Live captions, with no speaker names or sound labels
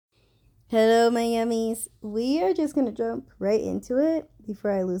Hello, my yummies. We are just going to jump right into it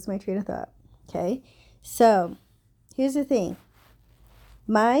before I lose my train of thought. Okay? So, here's the thing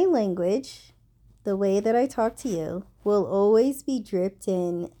my language, the way that I talk to you, will always be dripped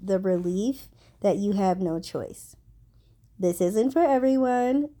in the relief that you have no choice. This isn't for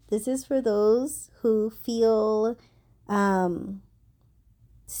everyone. This is for those who feel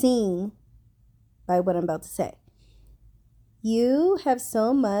seen by what I'm about to say. You have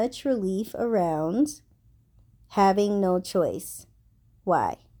so much relief around having no choice.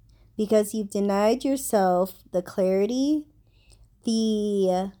 Why? Because you've denied yourself the clarity,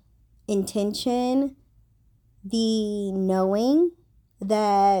 the intention, the knowing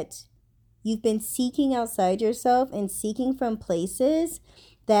that you've been seeking outside yourself and seeking from places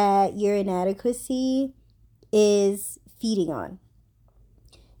that your inadequacy is feeding on.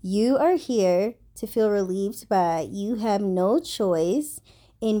 You are here to feel relieved by you have no choice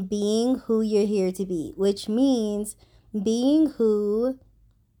in being who you're here to be, which means being who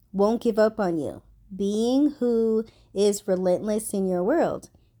won't give up on you, being who is relentless in your world,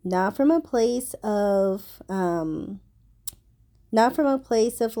 not from a place of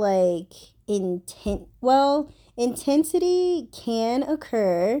like intent. Well, intensity can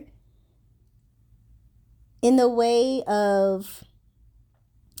occur in the way of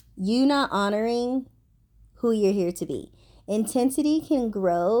you not honoring who you're here to be. Intensity can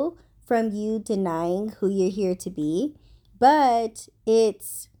grow from you denying who you're here to be, but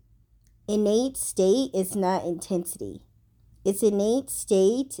its innate state is not intensity. Its innate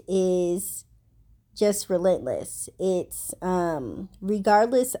state is just relentless. It's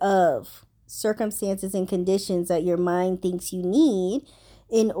regardless of circumstances and conditions that your mind thinks you need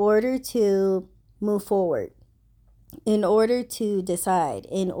in order to move forward, in order to decide,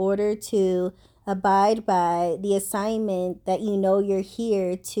 in order to abide by the assignment that you know you're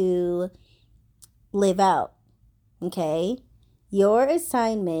here to live out. Okay? Your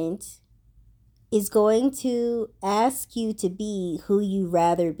assignment is going to ask you to be who you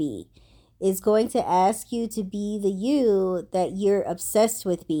rather be. Is going to ask you to be the you that you're obsessed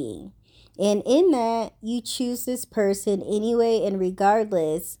with being. And in that, you choose this person anyway and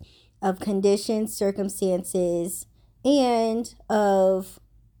regardless of conditions, circumstances, and of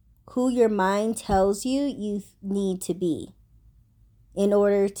who your mind tells you you need to be in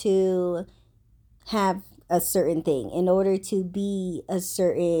order to have a certain thing, in order to be a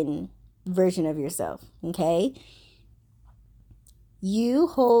certain version of yourself. Okay? You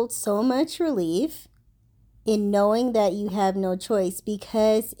hold so much relief in knowing that you have no choice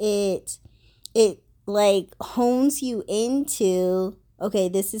because it like hones you into, okay,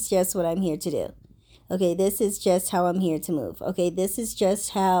 this is just what I'm here to do. Okay, this is just how I'm here to move. Okay, this is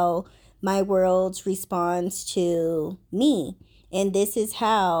just how my world responds to me. And this is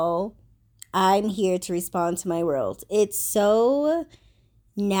how I'm here to respond to my world. It's so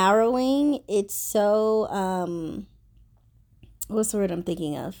narrowing. It's so, what's the word I'm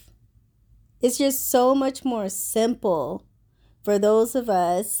thinking of? It's just so much more simple for those of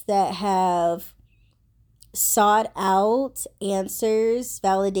us that have sought out answers,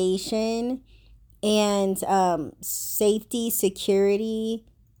 validation, and safety, security,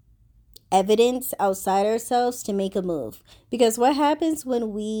 evidence outside ourselves to make a move. Because what happens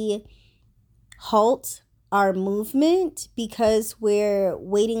when we halt our movement because we're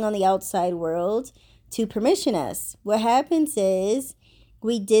waiting on the outside world to permission us? What happens is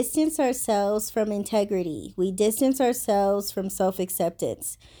we distance ourselves from integrity. We distance ourselves from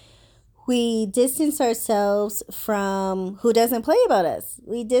self-acceptance. We distance ourselves from who doesn't play about us.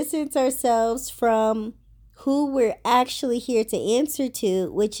 We distance ourselves from who we're actually here to answer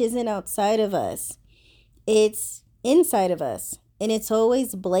to, which isn't outside of us. It's inside of us. And it's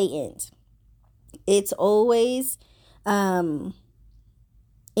always blatant. It's always an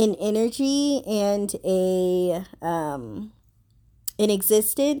energy and an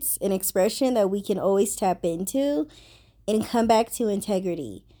existence, an expression that we can always tap into and come back to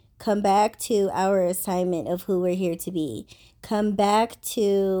integrity. Come back to our assignment of who we're here to be. Come back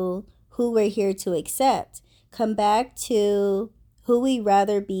to who we're here to accept. Come back to who we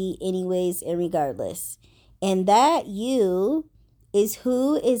rather be anyways and regardless. And that you is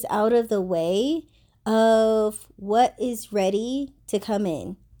who is out of the way of what is ready to come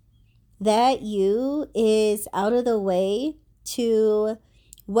in. That you is out of the way to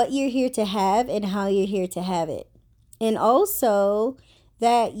what you're here to have and how you're here to have it. And also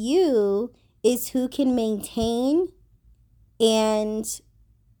that you is who can maintain and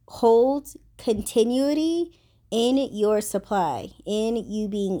hold continuity in your supply, in you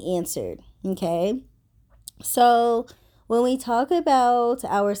being answered. Okay? So when we talk about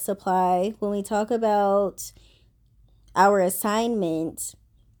our supply, when we talk about our assignment,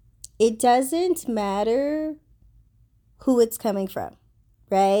 it doesn't matter who it's coming from,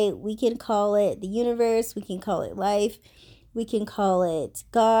 right? We can call it the universe, we can call it life, we can call it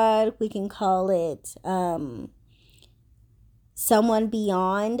God, we can call it someone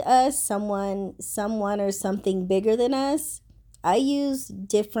beyond us, someone or something bigger than us. I use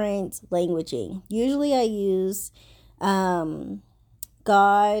different languaging. Usually I use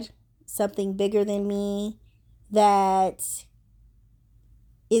God, something bigger than me, that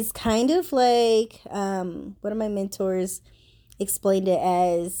is kind of like one of my mentors explained it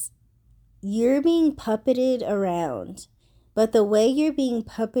as, you're being puppeted around, but the way you're being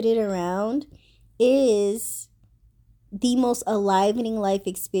puppeted around is the most enlivening life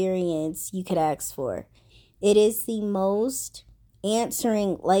experience you could ask for. It is the most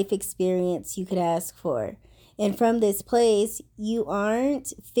answering life experience you could ask for. And from this place, you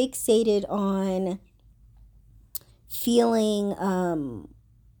aren't fixated on feeling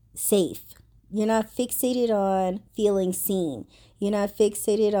safe. You're not fixated on feeling seen. You're not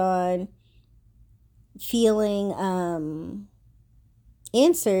fixated on feeling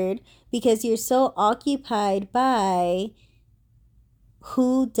answered, because you're so occupied by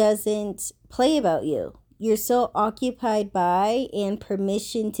who doesn't play about you. You're so occupied by and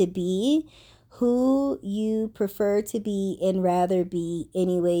permission to be who you prefer to be and rather be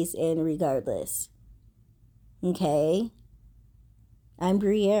anyways and regardless. Okay? I'm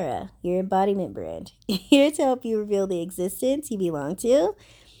Briera, your embodiment brand, here to help you reveal the existence you belong to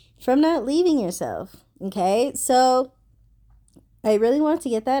from not leaving yourself. Okay? So I really want to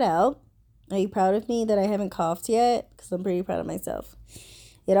get that out. Are you proud of me that I haven't coughed yet? Because I'm pretty proud of myself.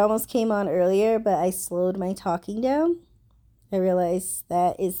 It almost came on earlier, but I slowed my talking down. I realized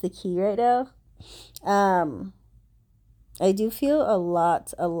that is the key right now. I do feel a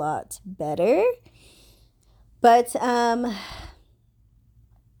lot better. But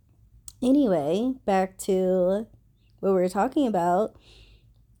anyway, back to what we were talking about.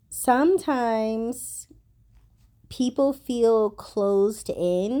 Sometimes people feel closed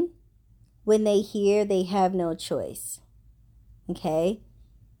in when they hear they have no choice. Okay?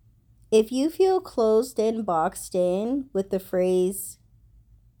 If you feel closed in, boxed in with the phrase,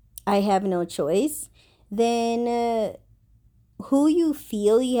 I have no choice, then who you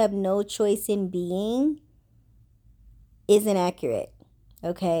feel you have no choice in being isn't accurate.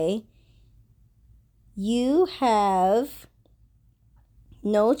 Okay? You have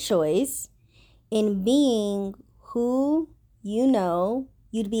no choice in being who you know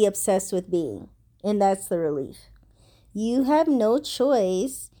you'd be obsessed with being. And that's the relief. You have no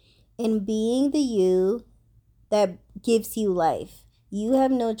choice in being the you that gives you life. You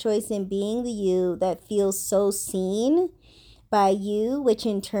have no choice in being the you that feels so seen by you, which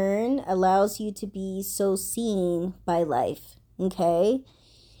in turn allows you to be so seen by life. Okay?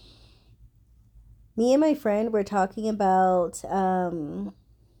 Me and my friend were talking about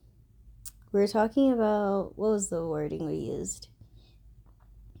what was the wording we used?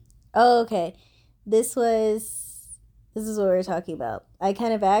 Oh, okay. This is what we were talking about. I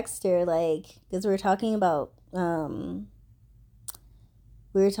kind of asked her, like, because we were talking about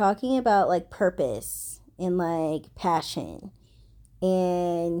like purpose and like passion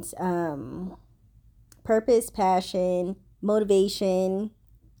and purpose, passion, motivation.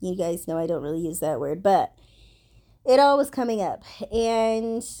 You guys know I don't really use that word, but it all was coming up.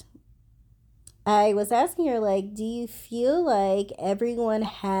 And I was asking her, like, do you feel like everyone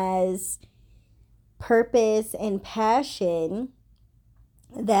has purpose and passion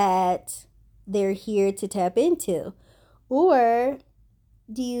that they're here to tap into? Or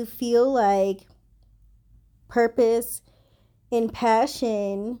do you feel like purpose and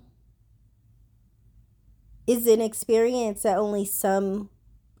passion is an experience that only some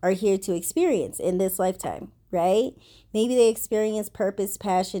are here to experience in this lifetime, right? Maybe they experience purpose,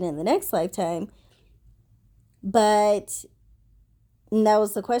 passion in the next lifetime, but that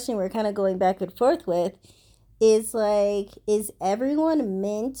was the question we're kind of going back and forth with, is like, is everyone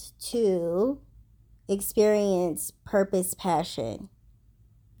meant to experience purpose, passion,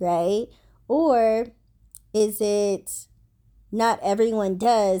 right? Or is it not everyone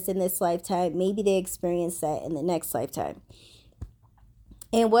does in this lifetime? Maybe they experience that in the next lifetime.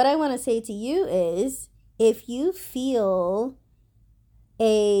 And what I want to say to you is, if you feel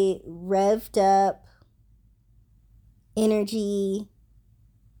a revved up energy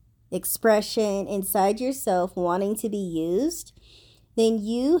expression inside yourself wanting to be used, then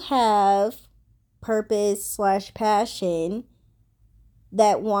you have purpose / passion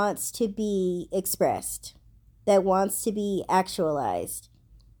that wants to be expressed. that wants to be actualized,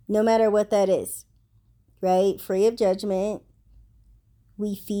 no matter what that is, right? Free of judgment.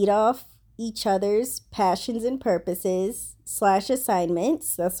 We feed off each other's passions and purposes /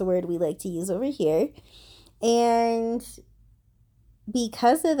 assignments. That's the word we like to use over here. And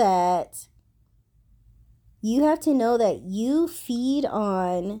because of that, you have to know that you feed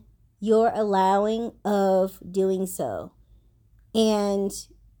on your allowing of doing so. And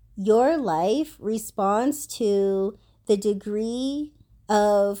your life responds to the degree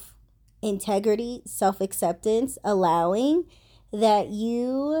of integrity, self-acceptance, allowing that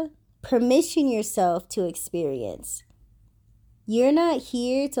you permission yourself to experience. You're not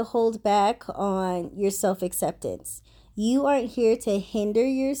here to hold back on your self-acceptance. You aren't here to hinder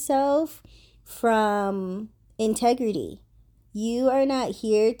yourself from integrity. You are not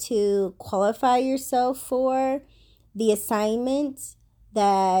here to qualify yourself for the assignment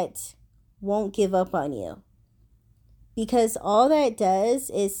that won't give up on you. Because all that does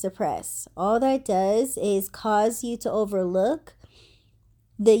is suppress. All that does is cause you to overlook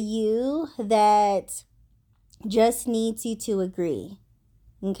the you that just needs you to agree.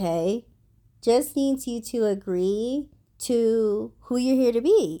 Okay? Just needs you to agree to who you're here to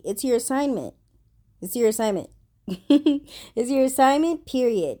be. It's your assignment. It's your assignment. It's your assignment,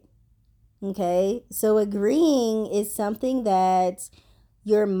 period. Okay? So agreeing is something that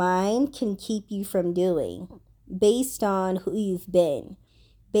your mind can keep you from doing based on who you've been,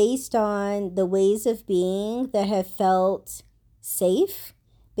 based on the ways of being that have felt safe,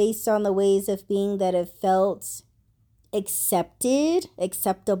 based on the ways of being that have felt acceptable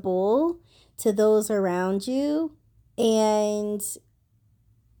to those around you. And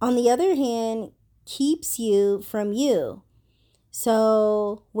on the other hand, keeps you from you.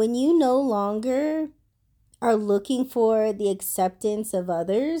 So when you no longer are looking for the acceptance of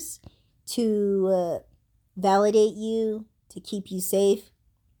others to validate you, to keep you safe,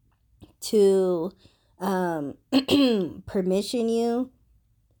 to permission you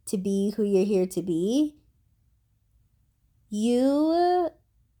to be who you're here to be, you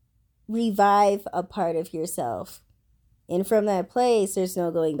revive a part of yourself. And from that place, there's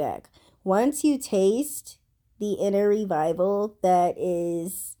no going back. Once you taste the inner revival that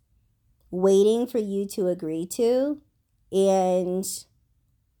is waiting for you to agree to, and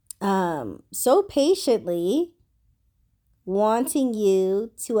so patiently wanting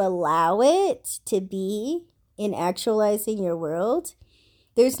you to allow it to be in actualizing your world,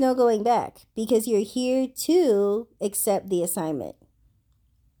 there's no going back, because you're here to accept the assignment.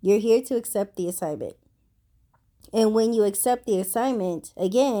 You're here to accept the assignment. And when you accept the assignment,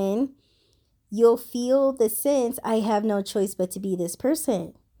 again, you'll feel the sense, I have no choice but to be this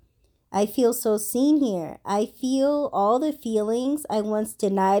person. I feel so seen here. I feel all the feelings I once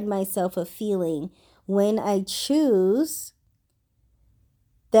denied myself of feeling when I choose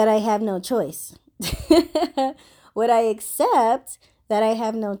that I have no choice. When I accept that I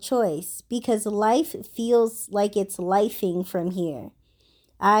have no choice, because life feels like it's lifing from here.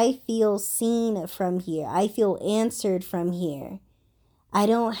 I feel seen from here. I feel answered from here. I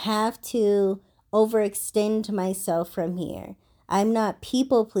don't have to overextend myself from here. I'm not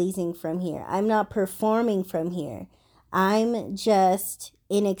people pleasing from here. I'm not performing from here. I'm just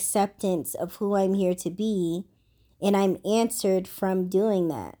in acceptance of who I'm here to be, and I'm answered from doing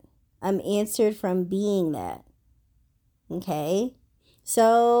that. I'm answered from being that. Okay?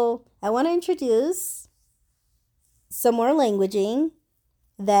 So I want to introduce some more languaging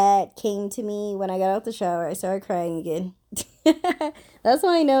that came to me when I got out the shower. I started crying again. That's how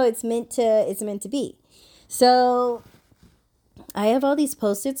I know it's meant to be. So I have all these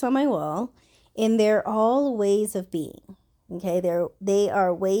Post-its on my wall, and they're all ways of being. Okay, they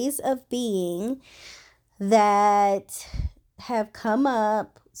are ways of being that have come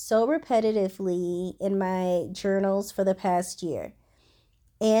up so repetitively in my journals for the past year.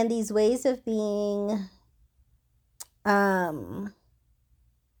 And these ways of being,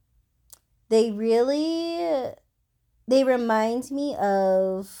 they remind me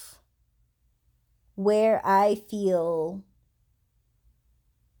of where I feel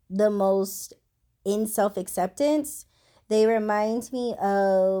the most in self-acceptance. They remind me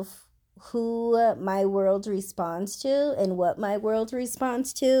of who my world responds to and what my world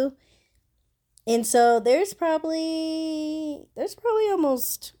responds to. And so there's probably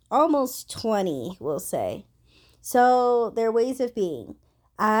almost 20, we'll say. So they're ways of being.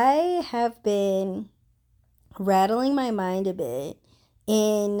 I have been rattling my mind a bit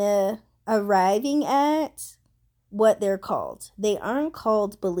in arriving at what they're called. They aren't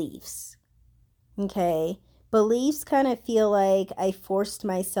called beliefs. Okay? Beliefs kind of feel like I forced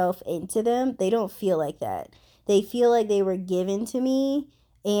myself into them. They don't feel like that. They feel like they were given to me,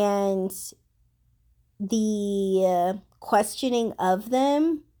 and the questioning of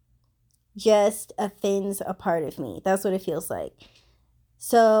them just offends a part of me. That's what it feels like.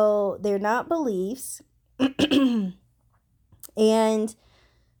 So they're not beliefs. And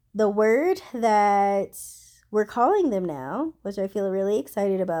the word that we're calling them now, which I feel really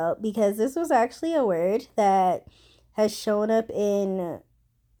excited about, because this was actually a word that has shown up in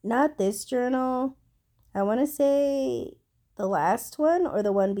not this journal, I want to say the last one or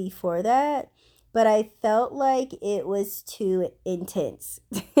the one before that, but I felt like it was too intense.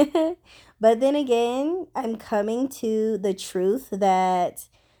 But then again, I'm coming to the truth that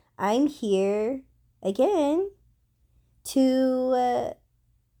I'm here again to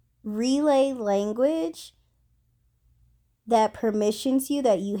relay language that permissions you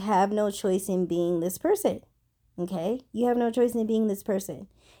that you have no choice in being this person. Okay? You have no choice in being this person.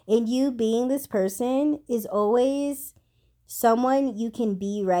 And you being this person is always someone you can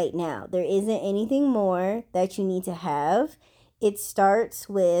be right now. There isn't anything more that you need to have. It starts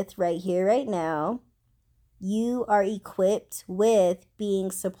with right here, right now. You are equipped with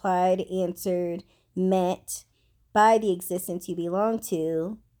being supplied, answered, met by the existence you belong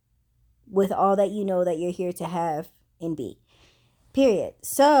to, with all that you know that you're here to have and be. Period.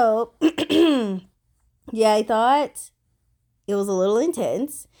 So, yeah, I thought it was a little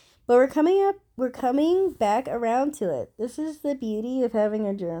intense, but we're coming back around to it. This is the beauty of having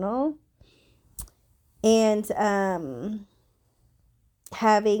a journal and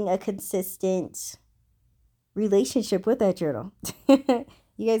having a consistent relationship with that journal.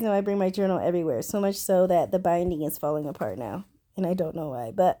 You guys know I bring my journal everywhere, so much so that the binding is falling apart now, and I don't know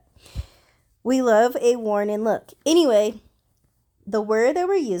why, but we love a worn in look. Anyway, the word that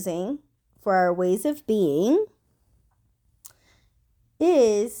we're using for our ways of being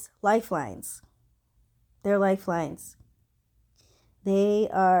is lifelines. They're lifelines. They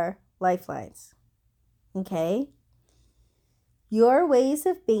are lifelines. Okay? Your ways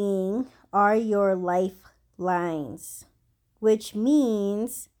of being are your lifelines, which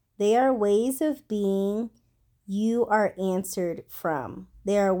means they are ways of being you are answered from.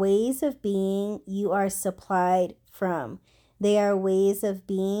 They are ways of being you are supplied from. They are ways of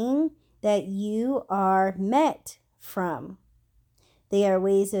being that you are met from. They are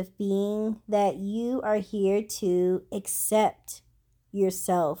ways of being that you are here to accept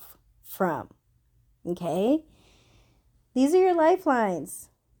yourself from. Okay? These are your lifelines.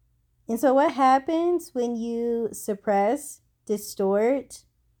 And so what happens when you suppress, distort,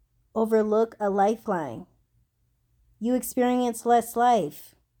 overlook a lifeline? You experience less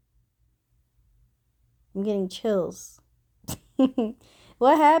life. I'm getting chills.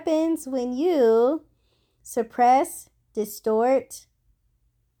 What happens when you suppress, distort,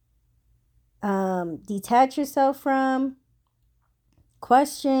 detach yourself from,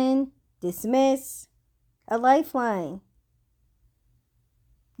 question, dismiss a lifeline?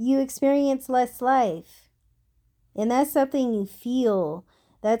 You experience less life. And that's something you feel.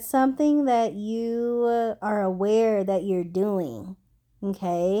 That's something that you are aware that you're doing.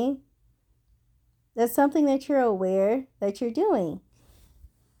 Okay? That's something that you're aware that you're doing.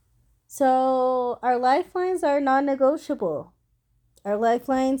 So our lifelines are non-negotiable. Our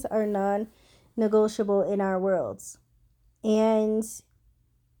lifelines are non-negotiable in our worlds. And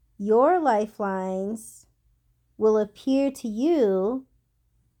your lifelines will appear to you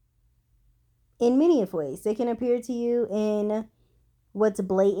in many of ways. They can appear to you in what's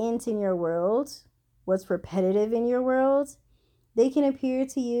blatant in your world, what's repetitive in your world. They can appear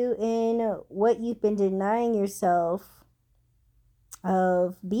to you in what you've been denying yourself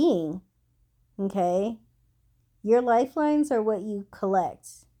of being. Okay? Your lifelines are what you collect.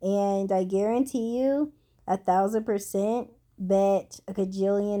 And I guarantee you 1,000% bet a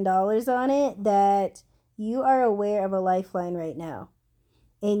cajillion dollars on it that you are aware of a lifeline right now.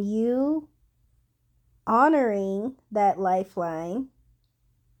 And you honoring that lifeline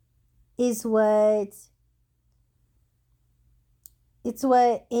is what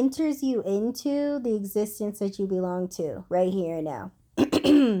enters you into the existence that you belong to right here and now.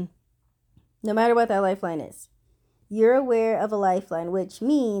 No matter what that lifeline is. You're aware of a lifeline, which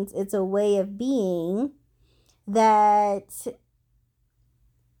means it's a way of being that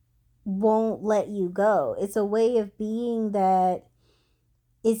won't let you go. It's a way of being that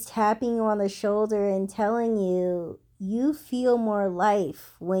is tapping you on the shoulder and telling you, you feel more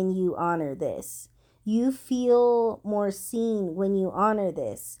life when you honor this. You feel more seen when you honor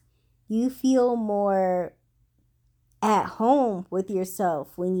this. You feel more at home with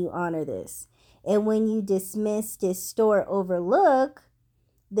yourself when you honor this. And when you dismiss, distort, overlook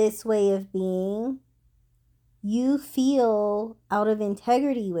this way of being, you feel out of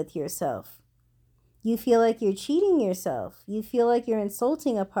integrity with yourself. You feel like you're cheating yourself. You feel like you're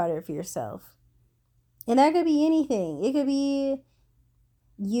insulting a part of yourself. And that could be anything. It could be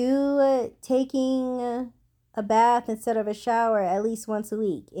you taking a bath instead of a shower at least once a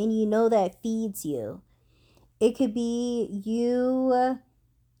week, and you know that feeds you. It could be you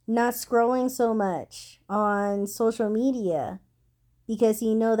not scrolling so much on social media because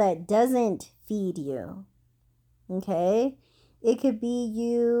you know that doesn't feed you. Okay? It could be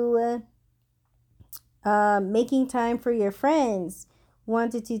you making time for your friends 1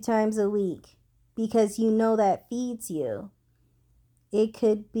 to 2 times a week because you know that feeds you. It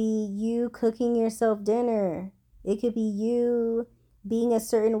could be you cooking yourself dinner. It could be you being a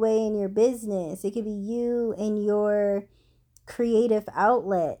certain way in your business. It could be you and your creative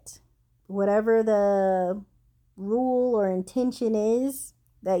outlet. Whatever the rule or intention is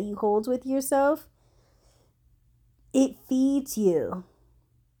that you hold with yourself, it feeds you.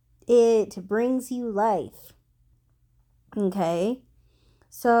 It brings you life. Okay?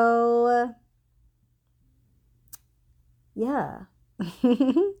 So, yeah.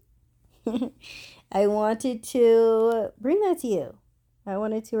 I wanted to bring that to you. I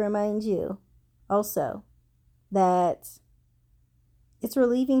wanted to remind you also that it's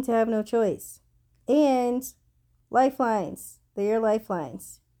relieving to have no choice. And lifelines, they are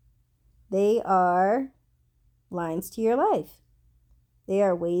lifelines. They are lines to your life. They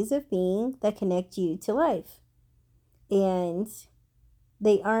are ways of being that connect you to life. And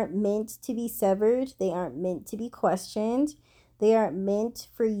they aren't meant to be severed. They aren't meant to be questioned. They aren't meant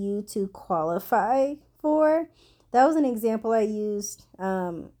for you to qualify for. That was an example I used.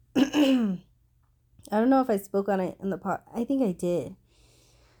 I don't know if I spoke on it in the pod. I think I did.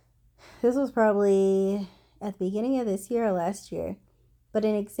 This was probably at the beginning of this year or last year. But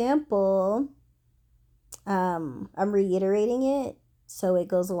an example, I'm reiterating it so it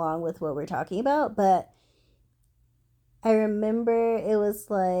goes along with what we're talking about. But I remember it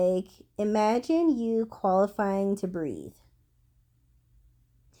was like, imagine you qualifying to breathe.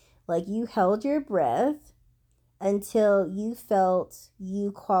 Like you held your breath until you felt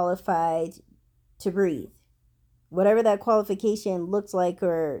you qualified to breathe. Whatever that qualification looked like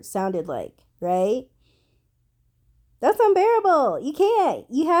or sounded like, right? That's unbearable. You can't.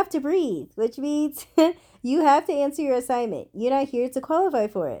 You have to breathe, which means you have to answer your assignment. You're not here to qualify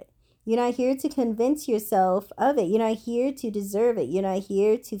for it. You're not here to convince yourself of it. You're not here to deserve it. You're not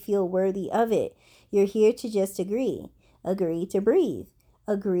here to feel worthy of it. You're here to just agree. Agree to breathe.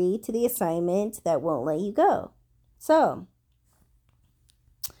 Agree to the assignment that won't let you go. So,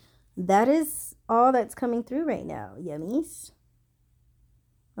 that is all that's coming through right now, yummies.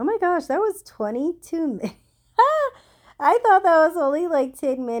 Oh my gosh, that was 22 minutes. I thought that was only like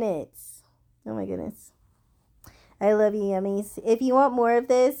 10 minutes. Oh my goodness. I love you, yummies. If you want more of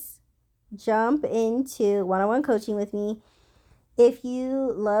this, jump into one-on-one coaching with me. If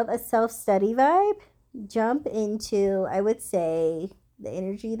you love a self-study vibe, jump into, I would say, the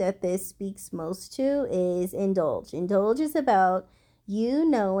energy that this speaks most to is indulge. Indulge is about you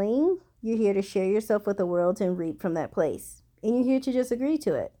knowing you're here to share yourself with the world and reap from that place. And you're here to just agree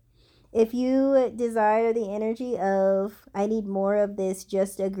to it. If you desire the energy of, I need more of this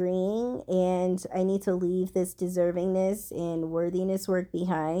just agreeing and I need to leave this deservingness and worthiness work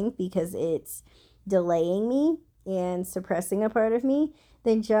behind because it's delaying me and suppressing a part of me,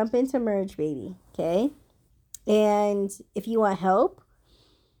 then jump into Merge, baby. Okay? And if you want help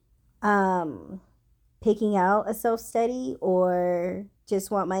picking out a self-study or just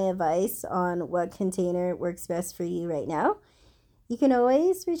want my advice on what container works best for you right now, you can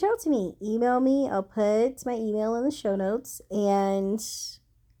always reach out to me. Email me. I'll put my email in the show notes and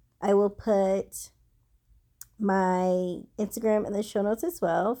I will put my Instagram in the show notes as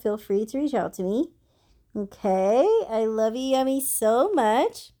well. Feel free to reach out to me. Okay. I love you, yummy, so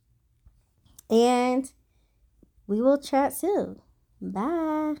much. And we will chat soon.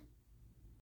 Bye.